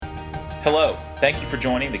Hello, thank you for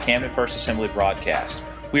joining the Camden First Assembly broadcast.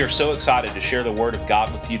 We are so excited to share the Word of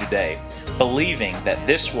God with you today, believing that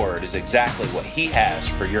this Word is exactly what He has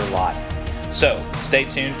for your life. So, stay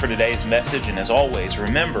tuned for today's message, and as always,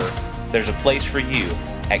 remember, there's a place for you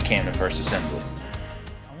at Camden First Assembly.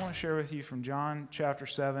 I want to share with you from John chapter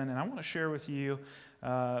 7, and I want to share with you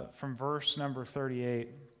from verse number 38.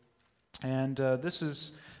 And this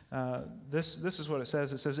is what it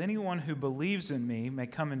says. It says, "Anyone who believes in me may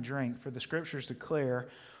come and drink, for the Scriptures declare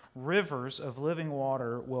rivers of living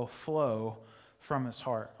water will flow from his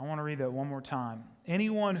heart." I want to read that one more time.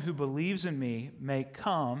 "Anyone who believes in me may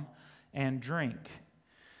come and drink,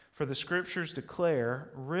 for the Scriptures declare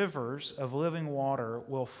rivers of living water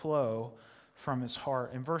will flow from his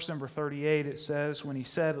heart." In verse number 38, it says, when he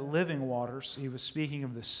said living waters, he was speaking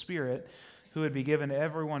of the Spirit who would be given to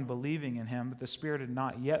everyone believing in him, but the Spirit had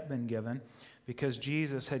not yet been given because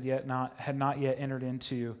Jesus had not yet entered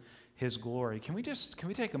into his glory. Can we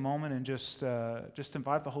take a moment and just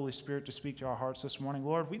invite the Holy Spirit to speak to our hearts this morning?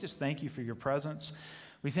 Lord, we just thank you for your presence.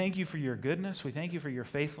 We thank you for your goodness. We thank you for your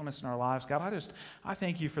faithfulness in our lives. God, I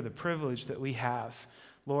thank you for the privilege that we have,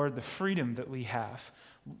 Lord, the freedom that we have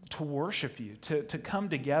to worship you, to come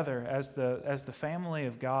together as the family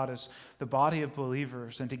of God, as the body of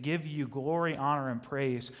believers, and to give you glory, honor, and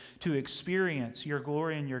praise, to experience your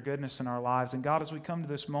glory and your goodness in our lives. And God, as we come to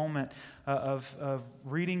this moment of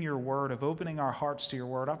reading your word, of opening our hearts to your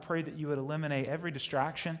word, I pray that you would eliminate every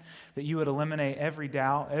distraction, that you would eliminate every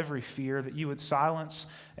doubt, every fear, that you would silence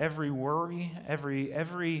every worry,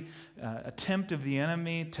 every attempt of the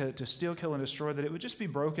enemy to steal, kill, and destroy, that it would just be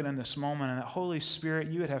broken in this moment, and that Holy Spirit,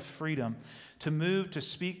 you would have freedom to move, to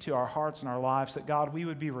speak to our hearts and our lives, that God, we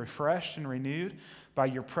would be refreshed and renewed by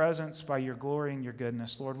your presence, by your glory and your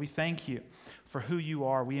goodness. Lord, we thank you for who you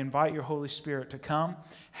are. We invite your Holy Spirit to come,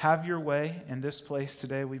 have your way in this place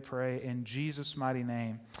today, we pray, in Jesus' mighty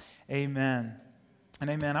name. Amen. And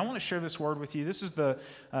amen. I want to share this word with you. This is the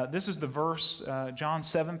verse, John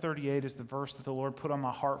 7:38 is the verse that the Lord put on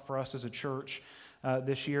my heart for us as a church.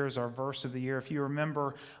 This year is our verse of the year. If you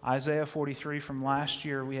remember Isaiah 43 from last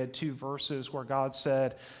year, we had two verses where God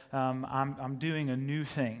said, I'm doing a new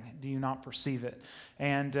thing. Do you not perceive it?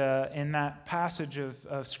 And in that passage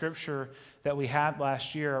of Scripture that we had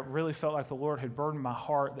last year, it really felt like the Lord had burdened my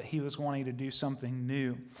heart that He was wanting to do something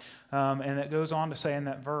new. And it goes on to say in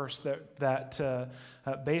that verse that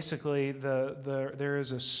basically there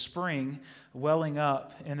is a spring welling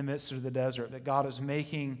up in the midst of the desert, that God is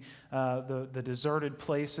making the deserted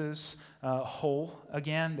places whole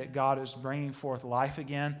again, that God is bringing forth life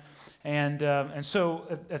again. And so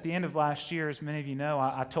at the end of last year, as many of you know,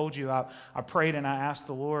 I told you I prayed and I asked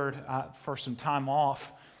the Lord for some time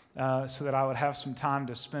off so that I would have some time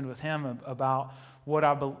to spend with Him about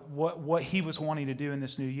what He was wanting to do in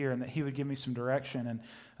this new year, and that He would give me some direction. And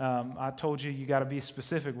I told you got to be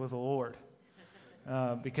specific with the Lord.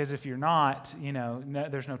 Because if you're not,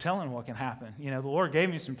 there's no telling what can happen. The Lord gave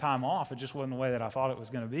me some time off. It just wasn't the way that I thought it was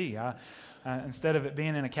going to be. Instead of it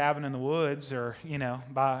being in a cabin in the woods or,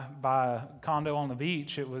 by a condo on the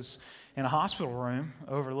beach, it was in a hospital room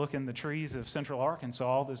overlooking the trees of central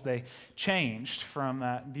Arkansas as they changed from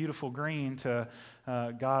that beautiful green to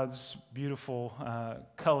God's beautiful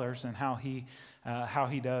colors, and how He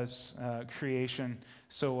does creation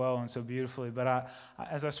so well and so beautifully. But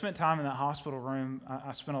as I spent time in that hospital room,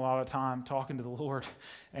 I spent a lot of time talking to the Lord,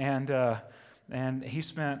 and He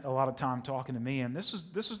spent a lot of time talking to me. And this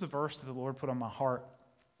was the verse that the Lord put on my heart,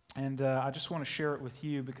 and I just want to share it with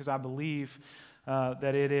you because I believe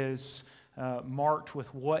that it is marked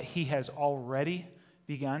with what He has already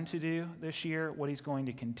begun to do this year, what He's going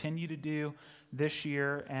to continue to do this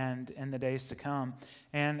year and in the days to come.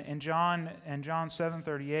 And in John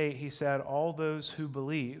 7:38, He said, all those who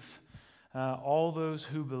believe.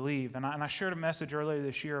 And I shared a message earlier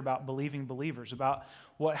this year about believing believers, about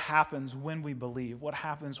what happens when we believe, what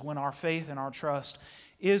happens when our faith and our trust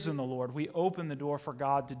is in the Lord. We open the door for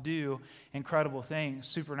God to do incredible things,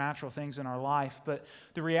 supernatural things in our life. But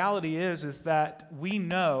the reality is that we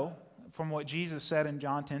know from what Jesus said in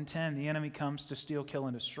John 10:10, the enemy comes to steal, kill,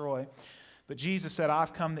 and destroy. But Jesus said,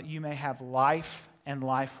 I've come that you may have life and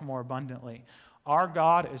life more abundantly. Our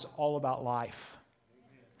God is all about life.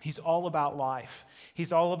 He's all about life.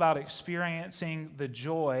 He's all about experiencing the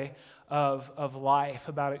joy of life,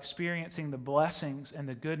 about experiencing the blessings and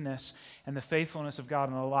the goodness and the faithfulness of God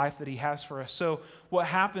in the life that He has for us. So what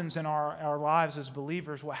happens in our lives as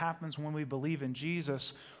believers, what happens when we believe in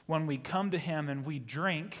Jesus, when we come to Him and we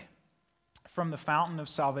drink from the fountain of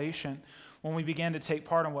salvation, when we begin to take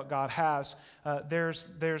part in what God has, there's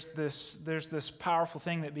this powerful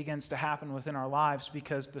thing that begins to happen within our lives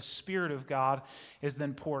because the Spirit of God is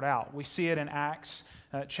then poured out. We see it in Acts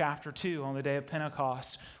chapter 2 on the day of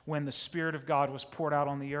Pentecost when the Spirit of God was poured out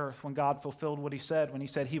on the earth, when God fulfilled what he said, when he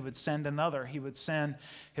said he would send another, he would send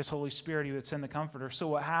his Holy Spirit, he would send the Comforter. So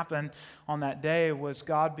what happened on that day was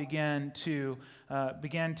God began to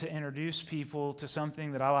introduce people to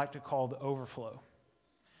something that I like to call the overflow.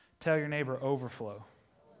 Tell your neighbor, overflow.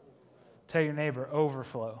 Tell your neighbor,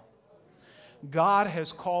 overflow. God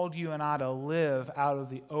has called you and I to live out of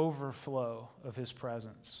the overflow of his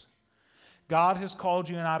presence. God has called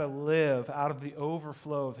you and I to live out of the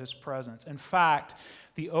overflow of his presence. In fact,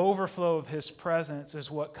 the overflow of his presence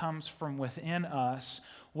is what comes from within us,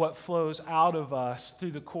 what flows out of us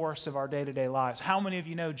through the course of our day-to-day lives. How many of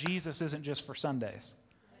you know Jesus isn't just for Sundays?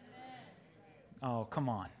 Oh, come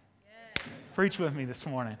on. Preach with me this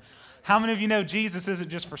morning. How many of you know Jesus isn't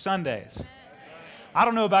just for Sundays? I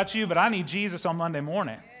don't know about you, but I need Jesus on Monday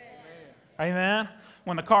morning. Amen?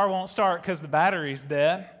 When the car won't start because the battery's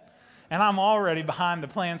dead, and I'm already behind the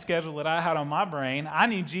planned schedule that I had on my brain, I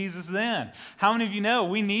need Jesus then. How many of you know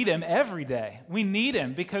we need him every day? We need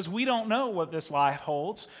him because we don't know what this life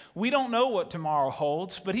holds. We don't know what tomorrow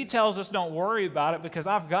holds, but he tells us don't worry about it because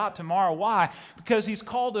I've got tomorrow. Why? Because he's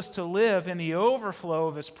called us to live in the overflow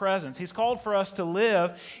of his presence. He's called for us to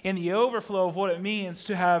live in the overflow of what it means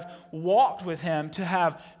to have walked with him, to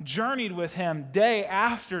have journeyed with him day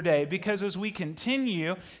after day, because as we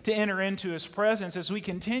continue to enter into his presence, as we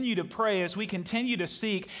continue to pray, as we continue to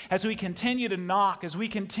seek, as we continue to knock, as we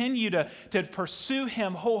continue to pursue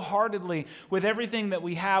him wholeheartedly with everything that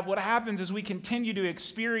we have, what happens is we continue to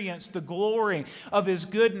experience the glory of his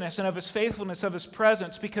goodness and of his faithfulness, of his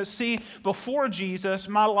presence. Because see, before Jesus,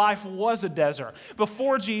 my life was a desert.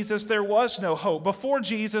 Before Jesus, there was no hope. Before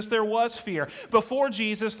Jesus, there was fear. Before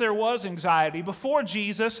Jesus, there was anxiety. Before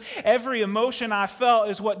Jesus, every emotion I felt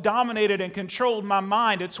is what dominated and controlled my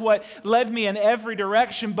mind. It's what led me in every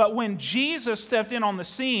direction. But when Jesus stepped in on the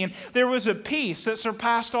scene, there was a peace that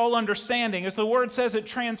surpassed all understanding. As the word says, it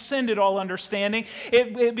transcended all understanding.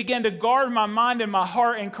 It began to guard my mind and my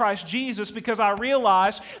heart in Christ Jesus, because I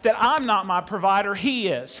realized that I'm not my provider, he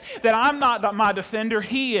is. That I'm not my defender,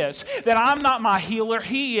 he is. That I'm not my healer,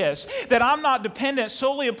 he is. That I'm not dependent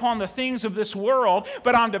solely upon the things of this world,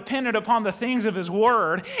 but I'm dependent upon the things of his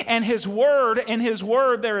word. And his word, in his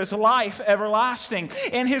word there is life everlasting.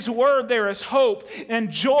 In his word there is hope and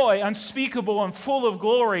joy unspeakable and full of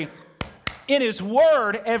glory. In his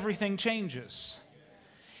word, everything changes.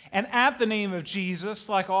 And at the name of Jesus,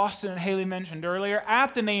 like Austin and Haley mentioned earlier,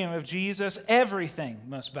 at the name of Jesus, everything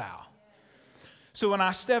must bow. So when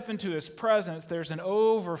I step into his presence, there's an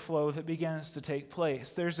overflow that begins to take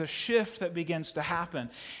place. There's a shift that begins to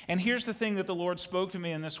happen. And here's the thing that the Lord spoke to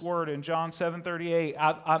me in this word in John 7:38.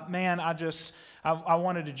 I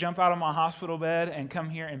wanted to jump out of my hospital bed and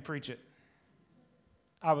come here and preach it.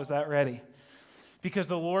 I was that ready. Because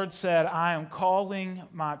the Lord said, I am calling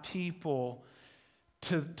my people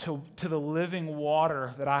to the living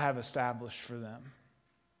water that I have established for them.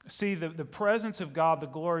 See, the presence of God, the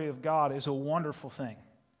glory of God is a wonderful thing.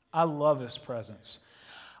 I love his presence.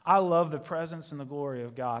 I love the presence and the glory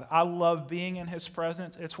of God. I love being in his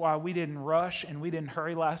presence. It's why we didn't rush and we didn't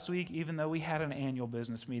hurry last week, even though we had an annual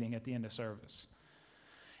business meeting at the end of service.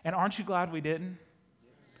 And aren't you glad we didn't?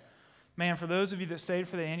 Man, for those of you that stayed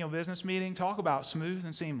for the annual business meeting, talk about smooth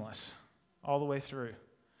and seamless all the way through.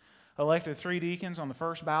 Elected 3 deacons on the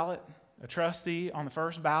first ballot, a trustee on the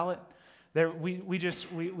first ballot.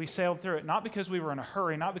 We sailed through it, not because we were in a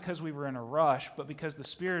hurry, not because we were in a rush, but because the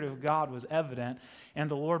Spirit of God was evident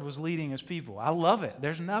and the Lord was leading his people. I love it.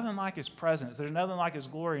 There's nothing like his presence. There's nothing like his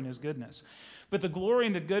glory and his goodness. But the glory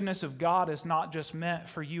and the goodness of God is not just meant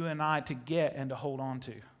for you and I to get and to hold on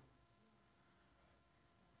to.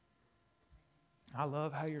 I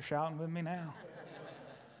love how you're shouting with me now.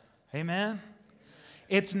 Amen?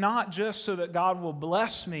 It's not just so that God will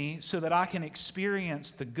bless me so that I can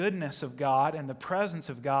experience the goodness of God and the presence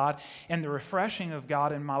of God and the refreshing of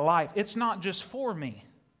God in my life. It's not just for me.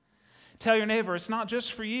 Tell your neighbor, it's not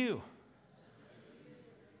just for you.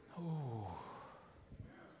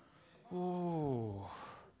 Ooh.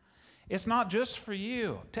 It's not just for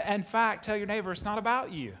you. In fact, tell your neighbor, it's not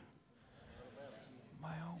about you.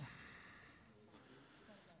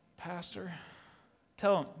 Pastor,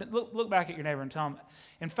 tell him, look back at your neighbor and tell him,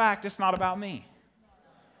 in fact, it's not about me.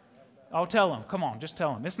 Oh, tell him, come on, just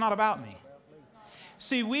tell him, it's not about me.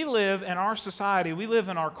 See, we live in our society, we live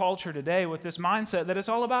in our culture today with this mindset that it's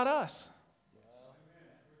all about us.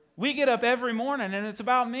 We get up every morning and it's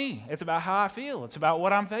about me. It's about how I feel. It's about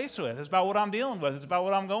what I'm faced with. It's about what I'm dealing with. It's about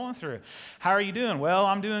what I'm going through. How are you doing? Well,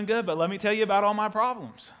 I'm doing good, but let me tell you about all my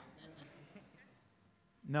problems.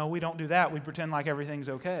 No, we don't do that. We pretend like everything's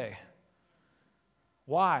okay.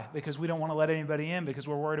 Why? Because we don't want to let anybody in because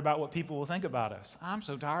we're worried about what people will think about us. I'm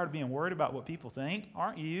so tired of being worried about what people think.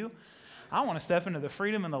 Aren't you? I want to step into the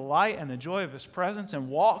freedom and the light and the joy of His presence and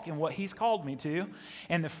walk in what He's called me to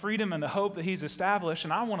and the freedom and the hope that He's established.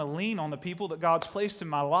 And I want to lean on the people that God's placed in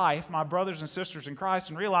my life, my brothers and sisters in Christ,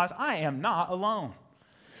 and realize I am not alone.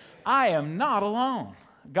 I am not alone.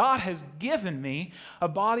 God has given me a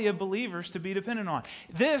body of believers to be dependent on.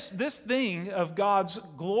 This thing of God's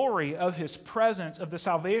glory, of His presence, of the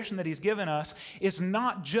salvation that He's given us is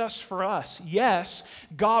not just for us. Yes,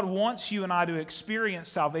 God wants you and I to experience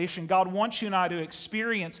salvation. God wants you and I to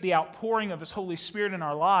experience the outpouring of His Holy Spirit in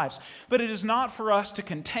our lives. But it is not for us to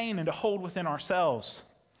contain and to hold within ourselves.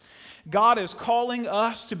 God is calling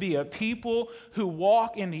us to be a people who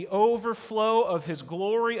walk in the overflow of His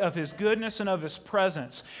glory, of His goodness, and of His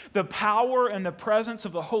presence. The power and the presence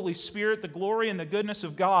of the Holy Spirit, the glory and the goodness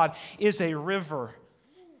of God is a river.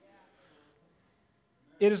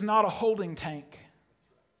 It is not a holding tank.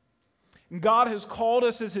 God has called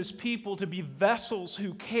us as His people to be vessels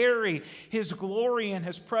who carry His glory and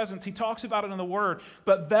His presence. He talks about it in the Word,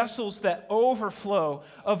 but vessels that overflow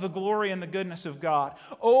of the glory and the goodness of God.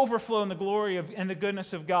 Overflow in the glory and the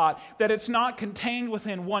goodness of God. That it's not contained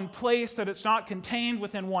within one place, that it's not contained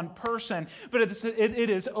within one person, but it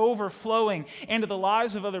is overflowing into the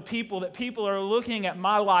lives of other people, that people are looking at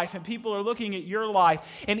my life and people are looking at your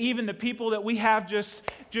life, and even the people that we have just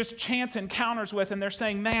chance encounters with, and they're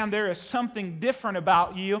saying, man, there is something different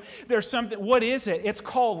about you. There's something, what is it? It's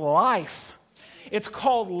called life. It's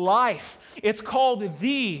called life. It's called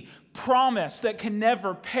the promise that can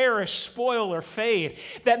never perish, spoil, or fade.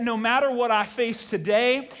 That no matter what I face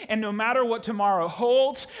today and no matter what tomorrow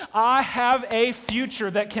holds, I have a future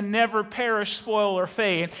that can never perish, spoil, or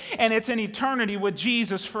fade. And it's an eternity with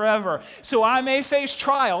Jesus forever. So I may face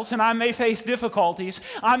trials and I may face difficulties.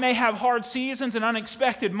 I may have hard seasons and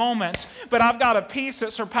unexpected moments, but I've got a peace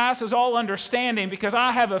that surpasses all understanding because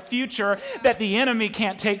I have a future that the enemy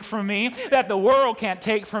can't take from me, that the world can't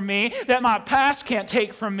take from me, that my past can't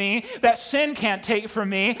take from me, that sin can't take from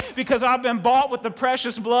me, because I've been bought with the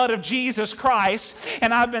precious blood of Jesus Christ,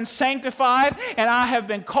 and I've been sanctified, and I have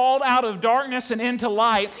been called out of darkness and into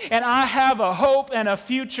light, and I have a hope and a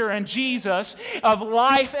future in Jesus of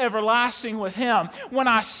life everlasting with Him. When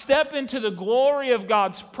I step into the glory of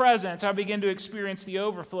God's presence, I begin to experience the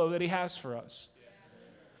overflow that He has for us.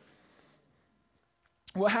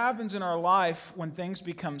 What happens in our life when things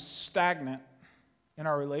become stagnant in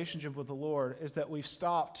our relationship with the Lord is that we've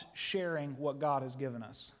stopped sharing what God has given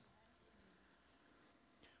us.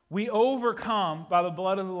 We overcome by the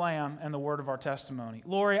blood of the Lamb and the word of our testimony.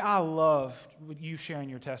 Lori, I loved you sharing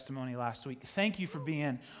your testimony last week. Thank you for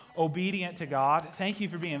being obedient to God. Thank you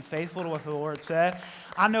for being faithful to what the Lord said.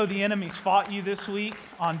 I know the enemy's fought you this week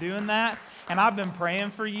on doing that, and I've been praying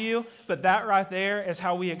for you, but that right there is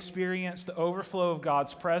how we experience the overflow of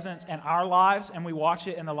God's presence in our lives, and we watch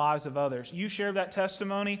it in the lives of others. You shared that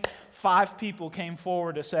testimony, 5 people came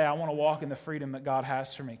forward to say, I want to walk in the freedom that God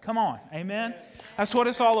has for me. Come on, amen? That's what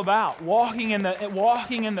it's all about, walking in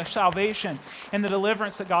the salvation and the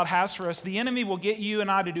deliverance that God has for us. The enemy will get you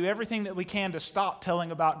and I to do everything that we can to stop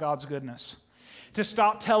telling about God's goodness, to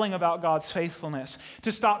stop telling about God's faithfulness,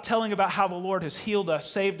 to stop telling about how the Lord has healed us,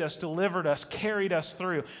 saved us, delivered us, carried us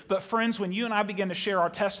through. But friends, when you and I begin to share our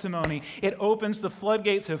testimony, it opens the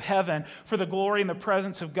floodgates of heaven for the glory and the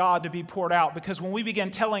presence of God to be poured out. Because when we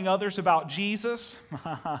begin telling others about Jesus,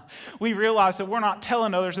 we realize that we're not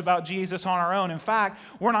telling others about Jesus on our own. In fact,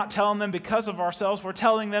 we're not telling them because of ourselves. We're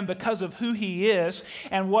telling them because of who He is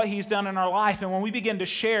and what He's done in our life. And when we begin to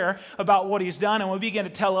share about what He's done and we begin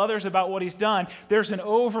to tell others about what He's done, there's an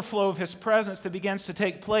overflow of His presence that begins to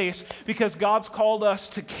take place because God's called us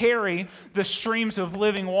to carry the streams of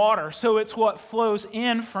living water. So it's what flows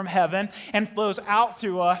in from heaven and flows out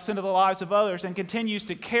through us into the lives of others and continues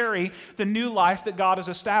to carry the new life that God has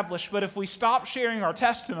established. But if we stop sharing our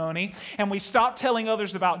testimony and we stop telling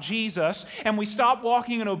others about Jesus and we stop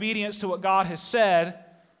walking in obedience to what God has said,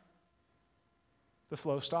 the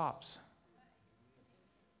flow stops.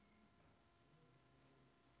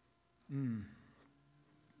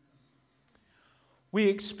 We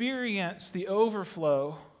experience the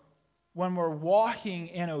overflow when we're walking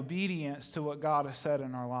in obedience to what God has said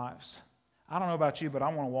in our lives. I don't know about you, but I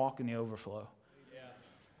want to walk in the overflow.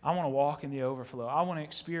 I want to walk in the overflow. I want to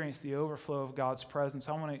experience the overflow of God's presence.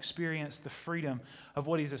 I want to experience the freedom of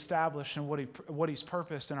what He's established and what He's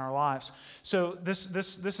purposed in our lives. So this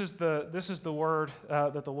is the word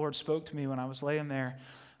that the Lord spoke to me when I was laying there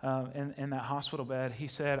in that hospital bed. He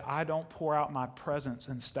said, "I don't pour out my presence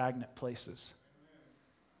in stagnant places."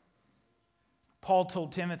 Paul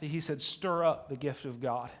told Timothy, he said, "Stir up the gift of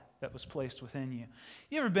God that was placed within you."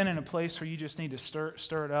 You ever been in a place where you just need to stir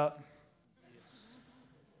it up?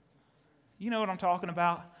 You know what I'm talking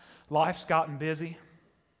about? Life's gotten busy.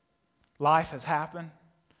 Life has happened.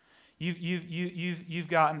 You've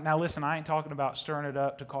gotten, now listen, I ain't talking about stirring it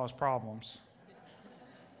up to cause problems.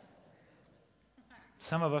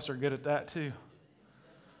 Some of us are good at that too.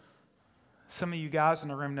 Some of you guys in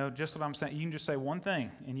the room know just what I'm saying. You can just say one thing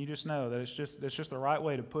and you just know that it's just the right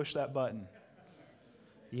way to push that button.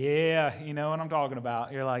 Yeah, you know what I'm talking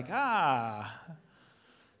about. You're like, and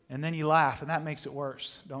then you laugh and that makes it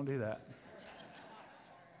worse. Don't do that.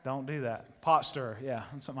 Don't do that. Pot stir, yeah,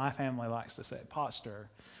 that's what my family likes to say, pot stir.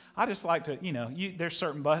 I just like to, there's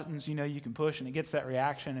certain buttons, you can push and it gets that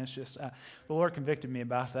reaction. It's just, the Lord convicted me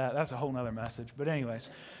about that. That's a whole nother message. But anyways,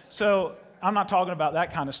 so I'm not talking about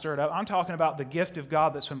that kind of stirred up. I'm talking about the gift of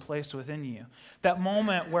God that's been placed within you. That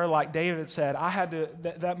moment where, like David said,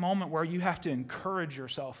 that moment where you have to encourage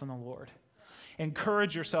yourself in the Lord.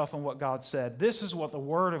 Encourage yourself in what God said. This is what the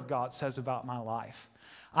Word of God says about my life.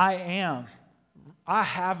 I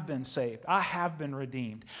have been saved. I have been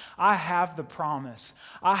redeemed. I have the promise.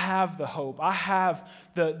 I have the hope. I have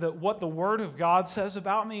what the Word of God says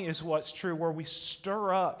about me is what's true, where we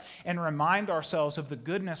stir up and remind ourselves of the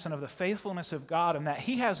goodness and of the faithfulness of God and that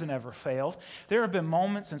He hasn't ever failed. There have been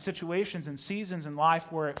moments and situations and seasons in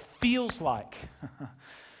life where it feels like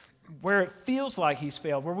He's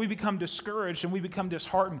failed, where we become discouraged and we become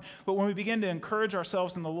disheartened. But when we begin to encourage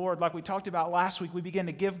ourselves in the Lord, like we talked about last week, we begin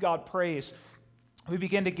to give God praise. We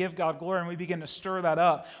begin to give God glory and we begin to stir that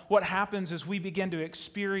up. What happens is we begin to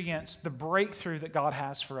experience the breakthrough that God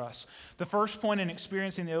has for us. The first point in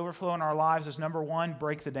experiencing the overflow in our lives is, number one,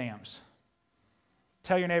 break the dams.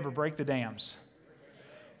 Tell your neighbor, break the dams.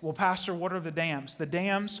 Well, Pastor, what are the dams? The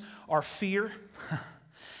dams are fear.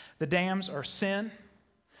 The dams are sin.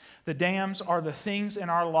 The dams are the things in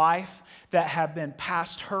our life that have been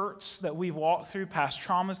past hurts that we've walked through, past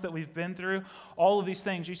traumas that we've been through, all of these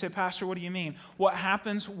things. You say, Pastor, what do you mean? What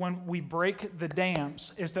happens when we break the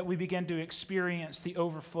dams is that we begin to experience the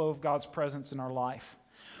overflow of God's presence in our life.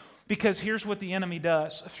 Because here's what the enemy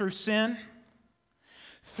does. Through sin,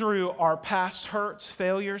 through our past hurts,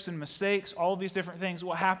 failures, and mistakes, all of these different things,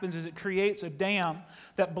 what happens is it creates a dam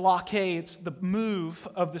that blockades the move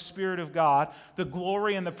of the Spirit of God, the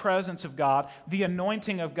glory and the presence of God, the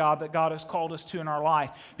anointing of God that God has called us to in our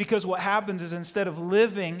life. Because what happens is instead of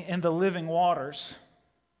living in the living waters,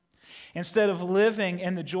 instead of living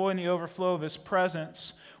in the joy and the overflow of His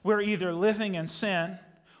presence, we're either living in sin,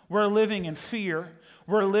 we're living in fear,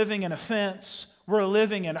 we're living in offense, we're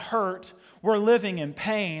living in hurt, we're living in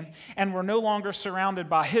pain, and we're no longer surrounded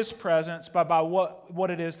by His presence, but by what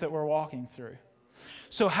it is that we're walking through.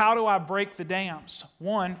 So how do I break the dams?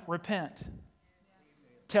 One, repent.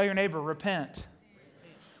 Tell your neighbor, repent.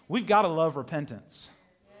 We've got to love repentance.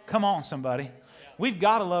 Come on, somebody. We've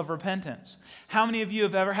got to love repentance. How many of you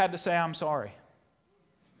have ever had to say, I'm sorry?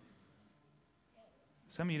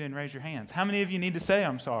 Some of you didn't raise your hands. How many of you need to say,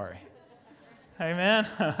 I'm sorry? Amen?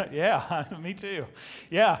 Yeah, me too.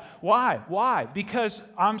 Yeah. Why? Why? Because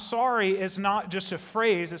I'm sorry is not just a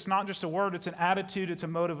phrase, it's not just a word, it's an attitude, it's a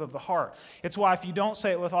motive of the heart. It's why if you don't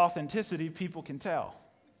say it with authenticity, people can tell.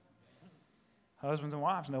 Husbands and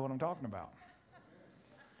wives know what I'm talking about.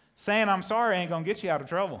 Saying I'm sorry ain't going to get you out of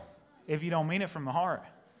trouble if you don't mean it from the heart.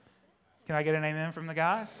 Can I get an amen from the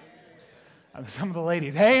guys? Some of the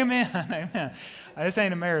ladies, hey, amen, amen. This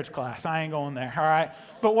ain't a marriage class. I ain't going there, all right?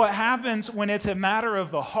 But what happens when it's a matter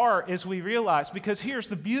of the heart is we realize, because here's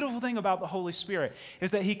the beautiful thing about the Holy Spirit,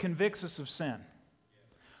 is that He convicts us of sin.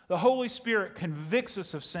 The Holy Spirit convicts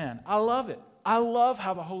us of sin. I love it. I love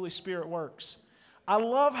how the Holy Spirit works. I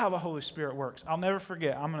love how the Holy Spirit works. I'll never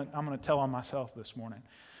forget. I'm gonna tell on myself this morning.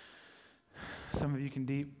 Some of you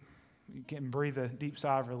can breathe a deep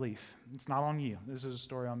sigh of relief. It's not on you. This is a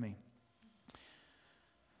story on me.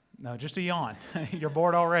 No, just a yawn. You're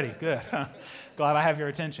bored already. Good. Glad I have your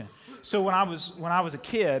attention. So when I was a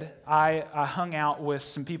kid, I hung out with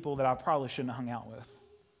some people that I probably shouldn't have hung out with.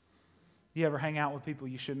 You ever hang out with people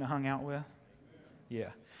you shouldn't have hung out with? Yeah.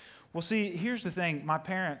 Well, see, here's the thing. My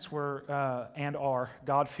parents were and are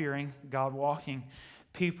God-fearing, God-walking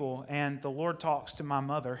people, and the Lord talks to my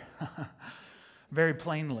mother very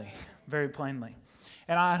plainly, very plainly.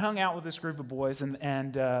 And I hung out with this group of boys,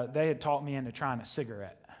 and they had talked me into trying a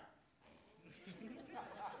cigarette.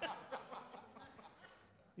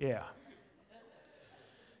 Yeah.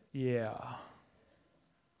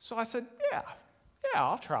 So I said, yeah,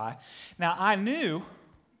 I'll try. Now, I knew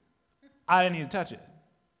I didn't need to touch it.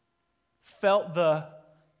 Felt the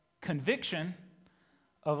conviction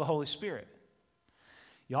of the Holy Spirit.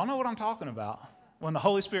 Y'all know what I'm talking about. When the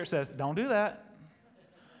Holy Spirit says, don't do that.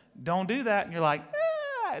 Don't do that. And you're like,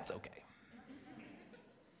 it's okay.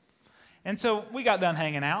 And so we got done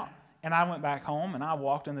hanging out, and I went back home, and I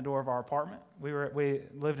walked in the door of our apartment. We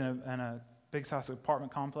lived in a big-size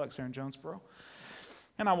apartment complex here in Jonesboro.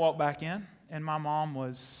 And I walked back in, and my mom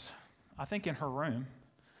was, I think, in her room.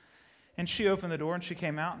 And she opened the door, and she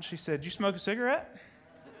came out, and she said, "You smoke a cigarette?"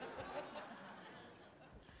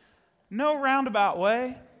 No roundabout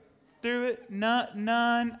way through it,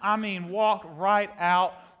 none. I mean, walked right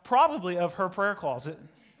out, probably of her prayer closet,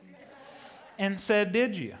 and said,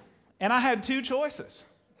 "Did you?" And I had two choices.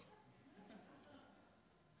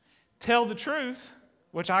 Tell the truth,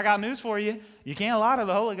 which I got news for you. You can't lie to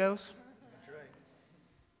the Holy Ghost. That's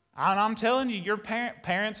right. And I'm telling you, your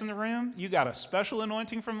parents in the room, you got a special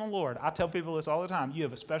anointing from the Lord. I tell people this all the time. You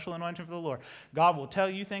have a special anointing from the Lord. God will tell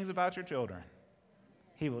you things about your children.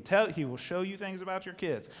 He will show you things about your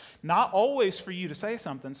kids. Not always for you to say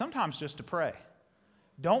something, sometimes just to pray.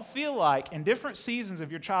 Don't feel like in different seasons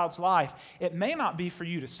of your child's life, it may not be for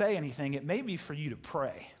you to say anything, it may be for you to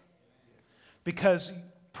pray. Because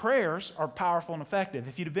prayers are powerful and effective.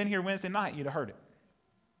 If you'd have been here Wednesday night, you'd have heard it.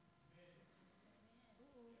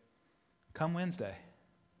 Come Wednesday.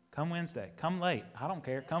 Come Wednesday. Come late. I don't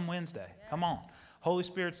care. Come Wednesday. Come on. Holy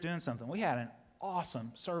Spirit's doing something. We had an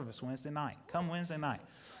awesome service Wednesday night. Come Wednesday night.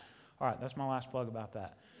 All right, that's my last plug about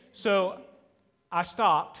that. So I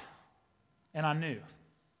stopped, and I knew.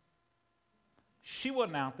 She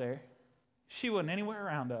wasn't out there. She wasn't anywhere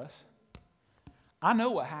around us. I know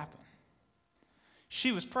what happened.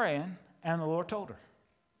 She was praying, and the Lord told her.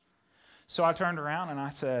 So I turned around, and I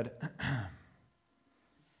said,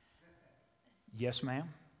 "Yes, ma'am."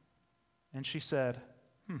 And she said,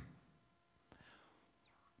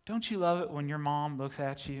 "Don't you love it when your mom looks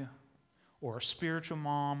at you, or a spiritual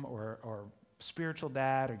mom, or spiritual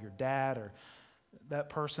dad, or your dad, or that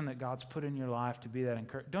person that God's put in your life to be that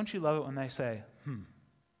encouragement? Don't you love it when they say,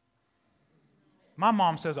 My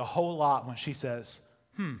mom says a whole lot when she says,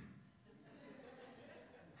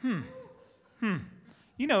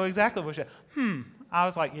 You know exactly what she said. I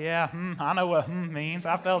was like, yeah, I know what means.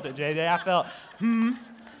 I felt it, JJ. I felt,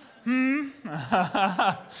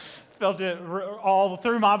 felt it all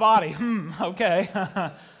through my body. Okay.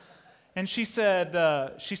 And she said,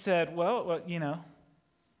 well,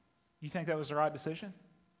 you think that was the right decision?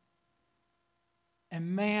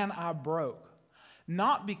 And man, I broke.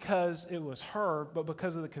 Not because it was her, but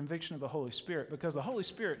because of the conviction of the Holy Spirit. Because the Holy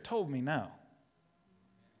Spirit told me no.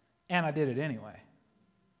 And I did it anyway.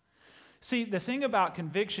 See, the thing about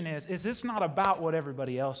conviction is it's not about what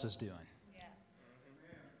everybody else is doing.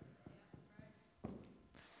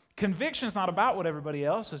 Conviction is not about what everybody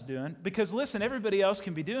else is doing, because listen, everybody else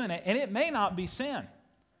can be doing it, and it may not be sin.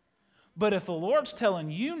 But if the Lord's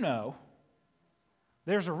telling you no,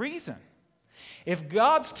 there's a reason. If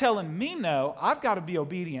God's telling me no, I've got to be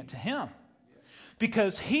obedient to Him,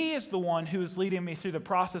 because He is the one who is leading me through the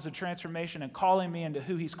process of transformation and calling me into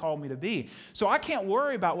who He's called me to be. So I can't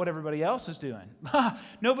worry about what everybody else is doing.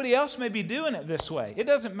 Nobody else may be doing it this way. It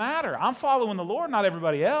doesn't matter. I'm following the Lord, not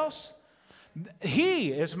everybody else.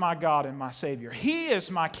 He is my God and my Savior. He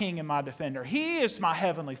is my King and my Defender. He is my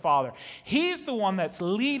Heavenly Father. He's the one that's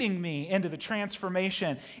leading me into the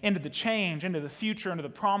transformation, into the change, into the future, into the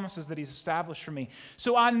promises that He's established for me.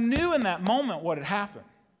 So I knew in that moment what had happened.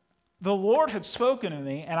 The Lord had spoken to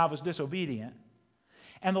me, and I was disobedient.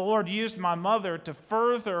 And the Lord used my mother to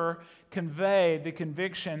further convey the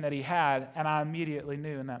conviction that He had, and I immediately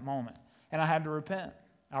knew in that moment. And I had to repent.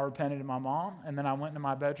 I repented to my mom, and then I went into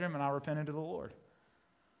my bedroom, and I repented to the Lord.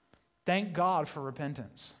 Thank God for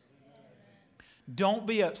repentance. Don't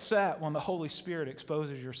be upset when the Holy Spirit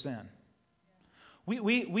exposes your sin.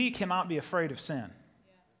 We cannot be afraid of sin.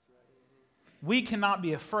 We cannot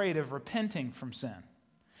be afraid of repenting from sin.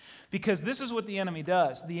 Because this is what the enemy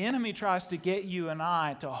does. The enemy tries to get you and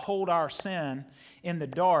I to hold our sin in the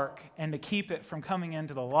dark and to keep it from coming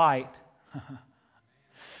into the light.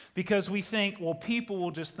 Because we think, well, people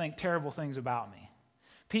will just think terrible things about me.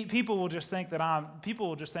 People will just think that I'm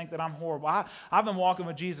horrible. I've been walking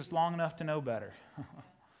with Jesus long enough to know better.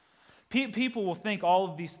 People will think all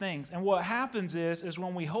of these things. And what happens is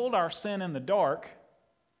when we hold our sin in the dark,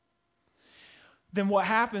 then what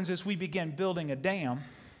happens is we begin building a dam,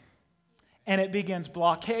 and it begins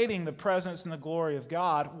blockading the presence and the glory of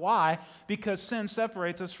God. Why? Because sin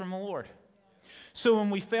separates us from the Lord. So when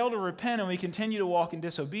we fail to repent and we continue to walk in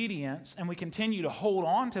disobedience and we continue to hold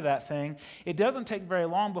on to that thing, it doesn't take very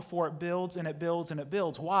long before it builds and it builds and it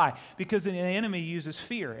builds. Why? Because the enemy uses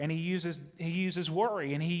fear, and he uses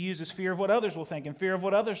worry, and he uses fear of what others will think and fear of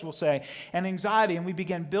what others will say and anxiety, and we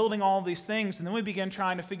begin building all these things, and then we begin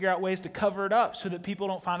trying to figure out ways to cover it up so that people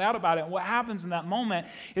don't find out about it. And what happens in that moment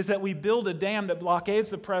is that we build a dam that blockades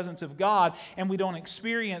the presence of God, and we don't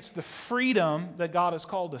experience the freedom that God has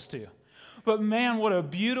called us to. But man, what a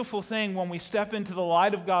beautiful thing when we step into the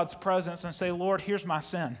light of God's presence and say, Lord, here's my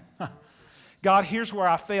sin. God, here's where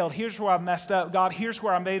I failed. Here's where I messed up. God, here's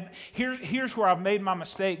where here's where I've made my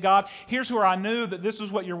mistake. God, here's where I knew that this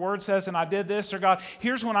was what your word says and I did this. Or God,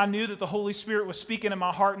 here's when I knew that the Holy Spirit was speaking in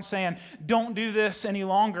my heart and saying, don't do this any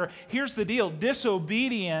longer. Here's the deal.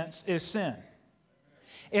 Disobedience is sin.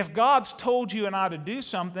 If God's told you and I to do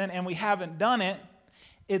something and we haven't done it,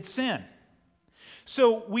 it's sin.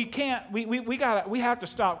 So we have to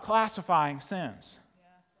stop classifying sins.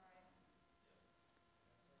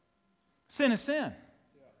 Sin is sin.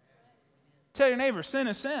 Tell your neighbor, sin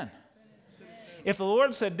is sin. If the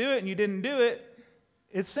Lord said do it and you didn't do it,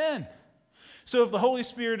 it's sin. So if the Holy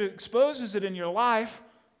Spirit exposes it in your life,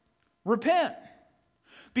 repent.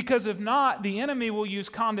 Because if not, the enemy will use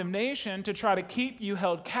condemnation to try to keep you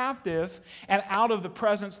held captive and out of the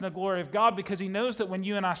presence and the glory of God, because he knows that when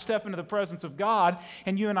you and I step into the presence of God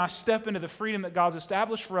and you and I step into the freedom that God's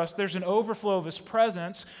established for us, there's an overflow of his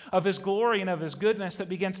presence, of his glory, and of his goodness that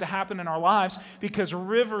begins to happen in our lives, because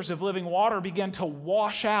rivers of living water begin to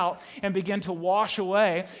wash out and begin to wash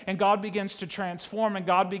away, and God begins to transform, and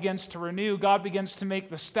God begins to renew. God begins to make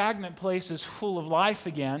the stagnant places full of life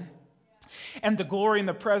again. And the glory and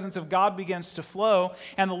the presence of God begins to flow,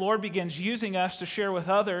 and the Lord begins using us to share with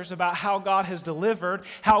others about how God has delivered,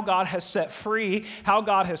 how God has set free, how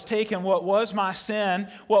God has taken what was my sin,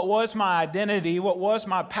 what was my identity, what was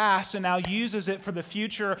my past, and now uses it for the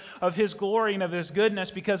future of his glory and of his goodness,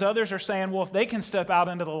 because others are saying, well, if they can step out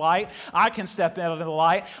into the light, I can step out into the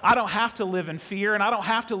light. I don't have to live in fear, and I don't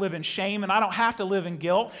have to live in shame, and I don't have to live in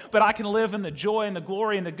guilt, but I can live in the joy and the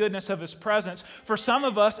glory and the goodness of his presence. For some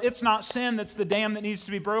of us, it's not sin that's the dam that needs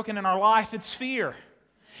to be broken in our life. It's fear.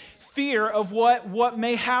 Fear of what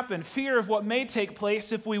may happen. Fear of what may take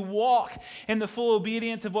place if we walk in the full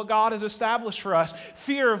obedience of what God has established for us.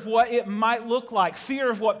 Fear of what it might look like.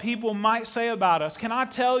 Fear of what people might say about us. Can I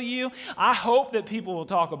tell you, I hope that people will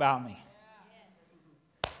talk about me.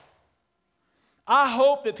 I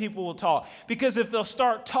hope that people will talk. Because if they'll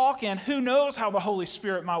start talking, who knows how the Holy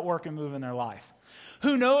Spirit might work and move in their life.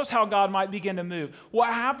 Who knows how God might begin to move? What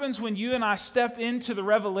happens when you and I step into the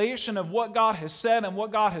revelation of what God has said and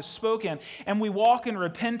what God has spoken, and we walk in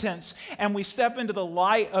repentance, and we step into the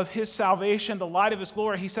light of his salvation, the light of his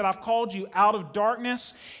glory? He said, I've called you out of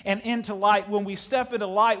darkness and into light. When we step into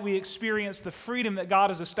light, we experience the freedom that God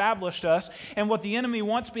has established us, and what the enemy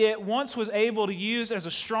once was able to use as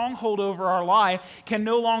a stronghold over our life can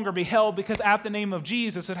no longer be held, because at the name of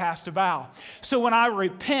Jesus, it has to bow. So when I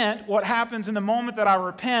repent, what happens in the moment that I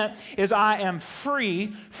repent is I am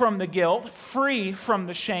free from the guilt, free from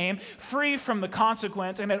the shame, free from the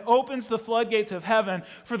consequence, and it opens the floodgates of heaven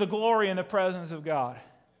for the glory and the presence of God.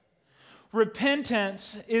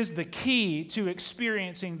 Repentance is the key to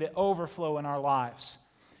experiencing the overflow in our lives,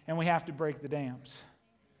 and we have to break the dams.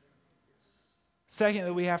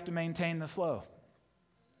 Secondly, we have to maintain the flow.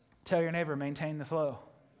 Tell your neighbor, maintain the flow.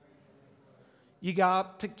 You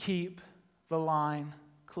got to keep the line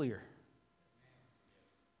clear.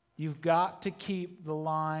 You've got to keep the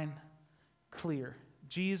line clear.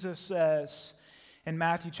 Jesus says in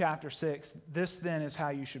Matthew chapter 6, this then is how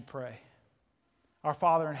you should pray. Our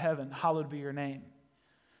Father in heaven, hallowed be your name.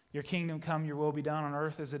 Your kingdom come, your will be done on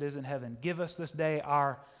earth as it is in heaven. Give us this day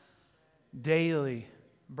our daily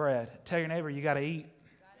bread. Tell your neighbor, you got to eat.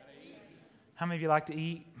 How many of you like to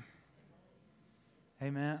eat?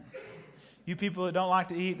 Amen. You people that don't like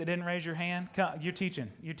to eat, that didn't raise your hand, come, you're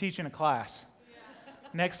teaching a class.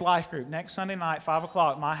 Next life group, next Sunday night, 5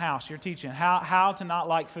 o'clock, my house, you're teaching how to not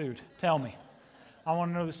like food. Tell me. I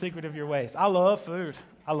want to know the secret of your ways. I love food.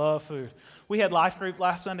 I love food. We had life group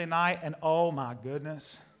last Sunday night, and oh my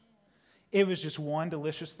goodness. It was just one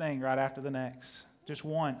delicious thing right after the next. Just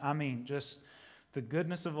one. I mean, just the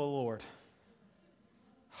goodness of the Lord.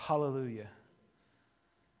 Hallelujah.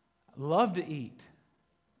 Love to eat.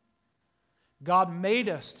 God made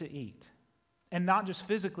us to eat. And not just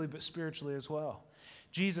physically, but spiritually as well.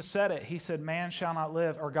 Jesus said it. He said, man shall not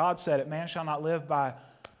live, or God said it, man shall not live by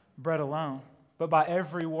bread alone, but by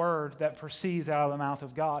every word that proceeds out of the mouth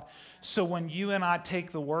of God. So when you and I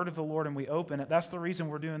take the word of the Lord and we open it, that's the reason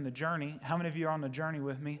we're doing the journey. How many of you are on the journey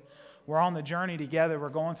with me? We're on the journey together. We're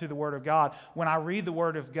going through the Word of God. When I read the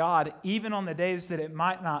Word of God, even on the days that it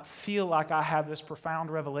might not feel like I have this profound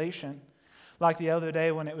revelation, like the other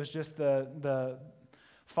day when it was just the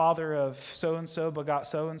father of so-and-so begot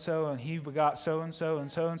so-and-so, and he begot so-and-so, and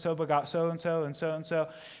so-and-so begot so-and-so, and so-and-so,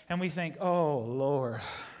 and we think, oh, Lord,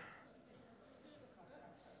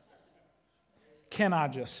 can I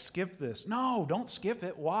just skip this? No, don't skip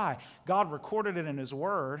it. Why? God recorded it in His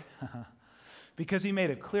Word because He made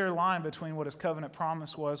a clear line between what His covenant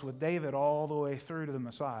promise was with David all the way through to the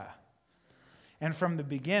Messiah. And from the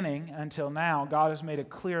beginning until now, God has made a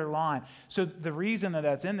clear line. So the reason that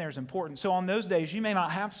that's in there is important. So on those days, you may not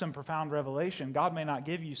have some profound revelation. God may not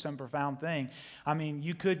give you some profound thing. I mean,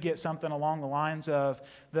 you could get something along the lines of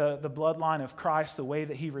the bloodline of Christ, the way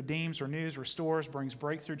that He redeems, renews, restores, brings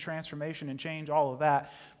breakthrough, transformation, and change, all of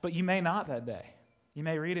that. But you may not that day. You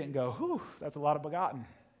may read it and go, whew, that's a lot of begotten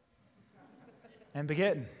and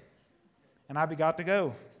begetting. And I begot to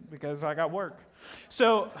go because I got work.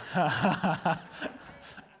 So,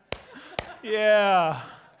 yeah.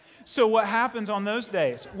 So what happens on those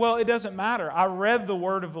days? Well, it doesn't matter. I read the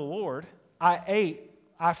word of the Lord. I ate.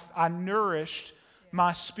 I nourished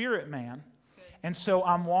my spirit man. And so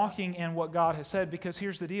I'm walking in what God has said, because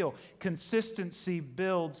here's the deal. Consistency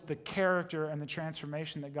builds the character and the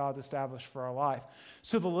transformation that God's established for our life.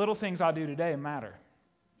 So the little things I do today matter.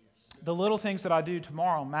 The little things that I do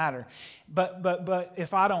tomorrow matter. But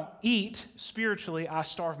if I don't eat spiritually, I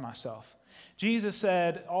starve myself. Jesus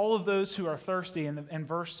said, all of those who are thirsty, in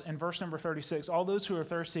verse number 36, all those who are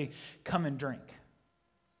thirsty, come and drink.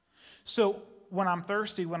 So when I'm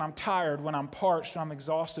thirsty, when I'm tired, when I'm parched, when I'm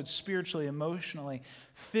exhausted spiritually, emotionally,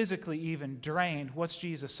 physically even drained, what's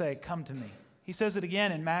Jesus say? Come to me. He says it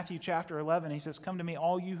again in Matthew chapter 11. He says, come to me,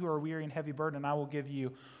 all you who are weary and heavy burdened, and I will give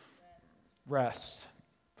you rest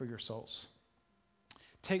for your souls.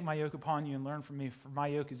 Take my yoke upon you and learn from me, for my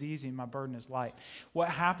yoke is easy and my burden is light. What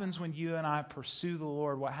happens when you and I pursue the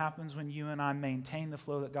Lord? What happens when you and I maintain the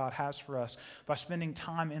flow that God has for us by spending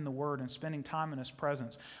time in the Word and spending time in His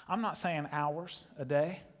presence? I'm not saying hours a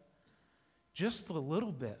day, just a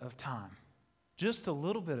little bit of time. Just a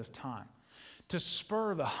little bit of time to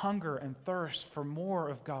spur the hunger and thirst for more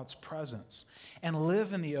of God's presence and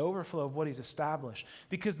live in the overflow of what He's established.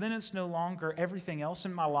 Because then it's no longer everything else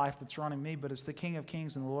in my life that's running me, but it's the King of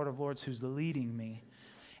Kings and the Lord of Lords who's leading me.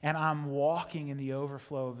 And I'm walking in the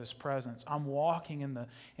overflow of His presence. I'm walking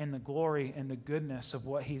in the glory and the goodness of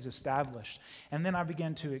what He's established. And then I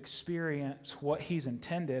begin to experience what He's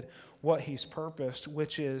intended, what He's purposed,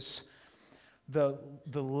 which is the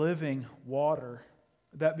living water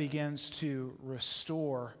that begins to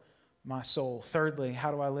restore my soul. Thirdly,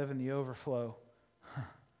 how do I live in the overflow?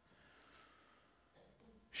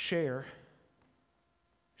 Share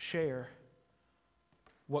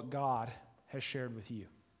what God has shared with you.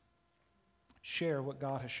 Share what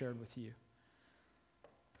God has shared with you.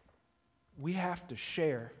 We have to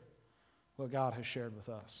share what God has shared with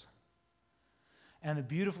us. And the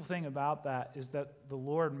beautiful thing about that is that the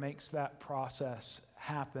Lord makes that process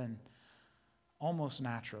happen almost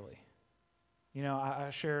naturally. You know, I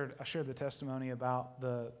shared the testimony about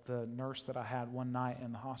the nurse that I had one night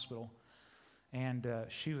in the hospital, and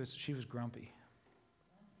she was grumpy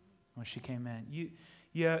when she came in.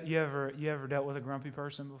 You ever dealt with a grumpy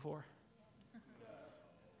person before?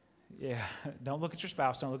 Yeah. Don't look at your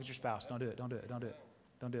spouse. Don't look at your spouse. Don't do it. Don't do it. Don't do it.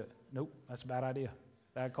 Don't do it. Nope. That's a bad idea.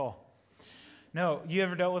 Bad call. No, you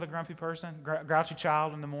ever dealt with a grumpy person? Grouchy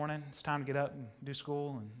child in the morning. It's time to get up and do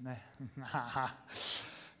school.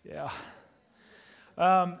 Yeah.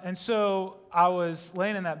 And so I was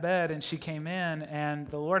laying in that bed, and she came in, and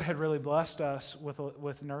the Lord had really blessed us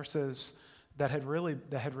with nurses that had really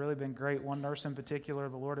been great. One nurse in particular,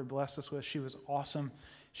 the Lord had blessed us with. She was awesome.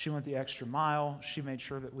 She went the extra mile. She made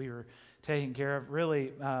sure that we were taken care of.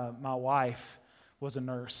 Really, my wife was a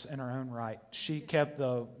nurse in her own right. She kept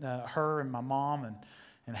her and my mom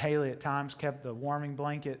and Haley at times kept the warming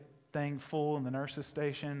blanket thing full in the nurse's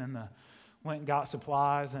station, and went and got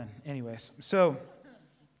supplies. And anyways, so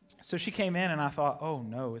she came in, and I thought, oh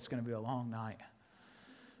no, it's going to be a long night.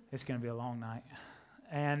 It's going to be a long night.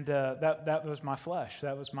 And that was my flesh.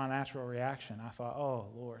 That was my natural reaction. I thought, oh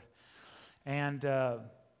Lord. And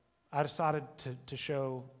I decided to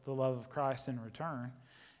show the love of Christ in return,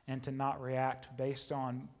 and to not react based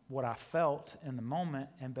on what I felt in the moment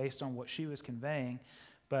and based on what she was conveying,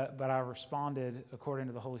 but I responded according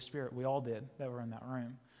to the Holy Spirit. We all did that were in that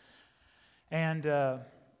room. And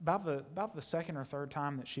about the second or third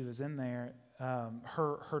time that she was in there,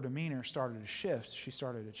 her demeanor started to shift. She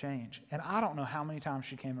started to change. And I don't know how many times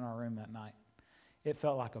she came in our room that night. It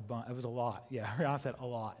felt like a bunch. It was a lot. Yeah, Rihanna said a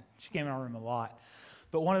lot. She came in our room a lot.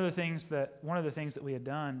 But one of the things that we had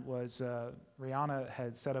done was Rihanna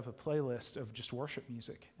had set up a playlist of just worship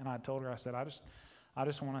music, and I told her, I said, I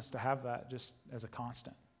just want us to have that just as a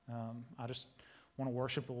constant. I just want to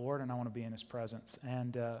worship the Lord, and I want to be in His presence.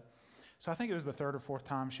 And so I think it was the third or fourth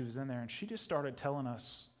time she was in there, and she just started telling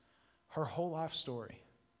us her whole life story,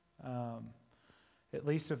 at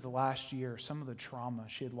least of the last year, some of the trauma.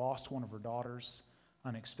 She had lost one of her daughters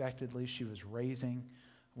unexpectedly. She was raising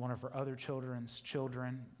one of her other children's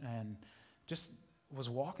children, and just was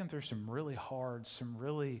walking through some really hard, some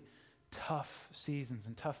really tough seasons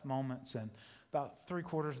and tough moments. And about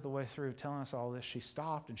 3/4 of the way through telling us all this, she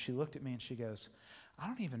stopped and she looked at me and she goes, I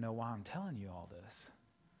don't even know why I'm telling you all this.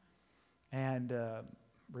 And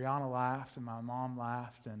Rihanna laughed and my mom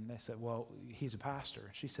laughed, and they said, well, he's a pastor.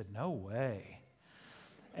 And she said, no way.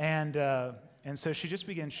 And so she just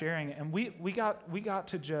began sharing it, and we got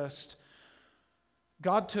to just,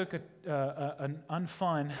 God took an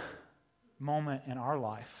unfun moment in our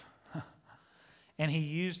life, and He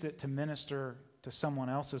used it to minister to someone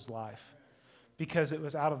else's life, because it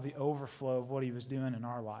was out of the overflow of what He was doing in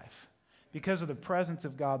our life. Because of the presence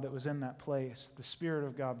of God that was in that place, the Spirit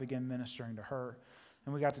of God began ministering to her.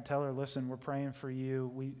 And we got to tell her, listen, we're praying for you.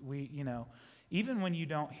 We even when you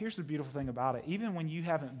don't, here's the beautiful thing about it, even when you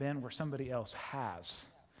haven't been where somebody else has,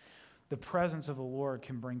 the presence of the Lord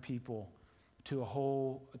can bring people to a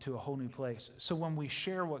whole new place. So when we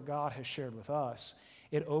share what God has shared with us,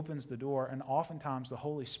 it opens the door, and oftentimes the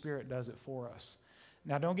Holy Spirit does it for us.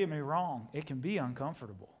 Now, don't get me wrong, it can be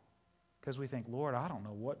uncomfortable, because we think, Lord, I don't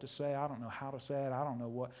know what to say, I don't know how to say it, I don't know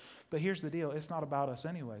what. But here's the deal, it's not about us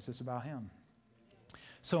anyways, it's about Him.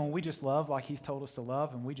 So when we just love like He's told us to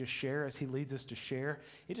love, and we just share as He leads us to share,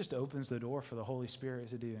 it just opens the door for the Holy Spirit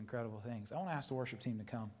to do incredible things. I want to ask the worship team to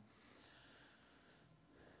come.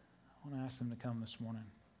 I want to ask them to come this morning.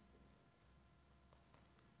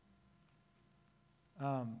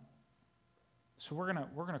 So we're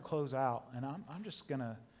gonna close out, and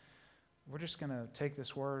we're just gonna take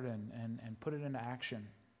this word and put it into action.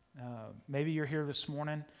 Maybe you're here this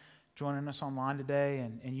morning, joining us online today,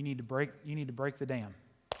 and you need to break the dam.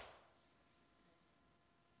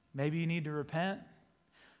 Maybe you need to repent.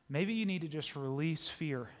 Maybe you need to just release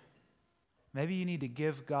fear. Maybe you need to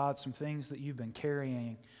give God some things that you've been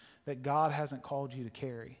carrying that God hasn't called you to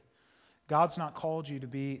carry. God's not called you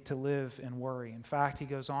to live in worry. In fact, He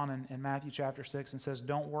goes on in Matthew chapter 6 and says,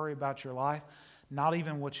 don't worry about your life, not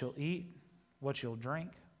even what you'll eat, what you'll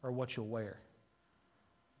drink, or what you'll wear.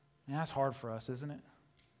 And that's hard for us, isn't it?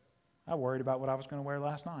 I worried about what I was going to wear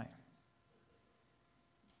last night.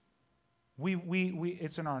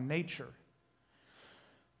 It's in our nature.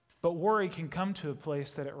 But worry can come to a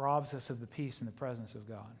place that it robs us of the peace and the presence of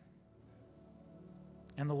God.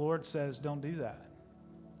 And the Lord says, don't do that.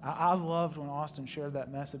 I loved when Austin shared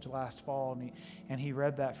that message last fall, and he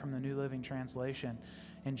read that from the New Living Translation.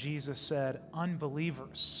 And Jesus said,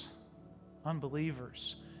 unbelievers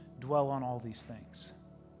dwell on all these things.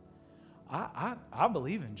 I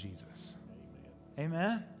believe in Jesus.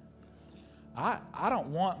 Amen. I don't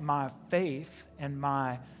want my faith and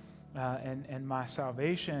my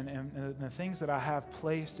salvation and the things that I have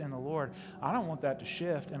placed in the Lord, I don't want that to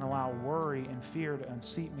shift and allow worry and fear to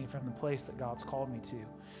unseat me from the place that God's called me to.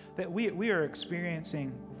 That we are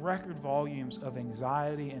experiencing record volumes of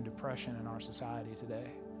anxiety and depression in our society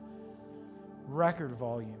today. Record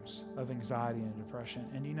volumes of anxiety and depression.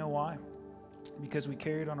 And you know why? Because we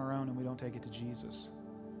carry it on our own and we don't take it to Jesus.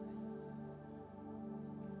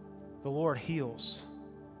 The Lord heals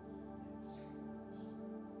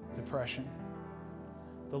depression.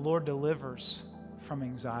 The Lord delivers from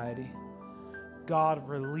anxiety. God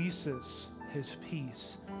releases His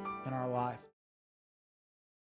peace in our life.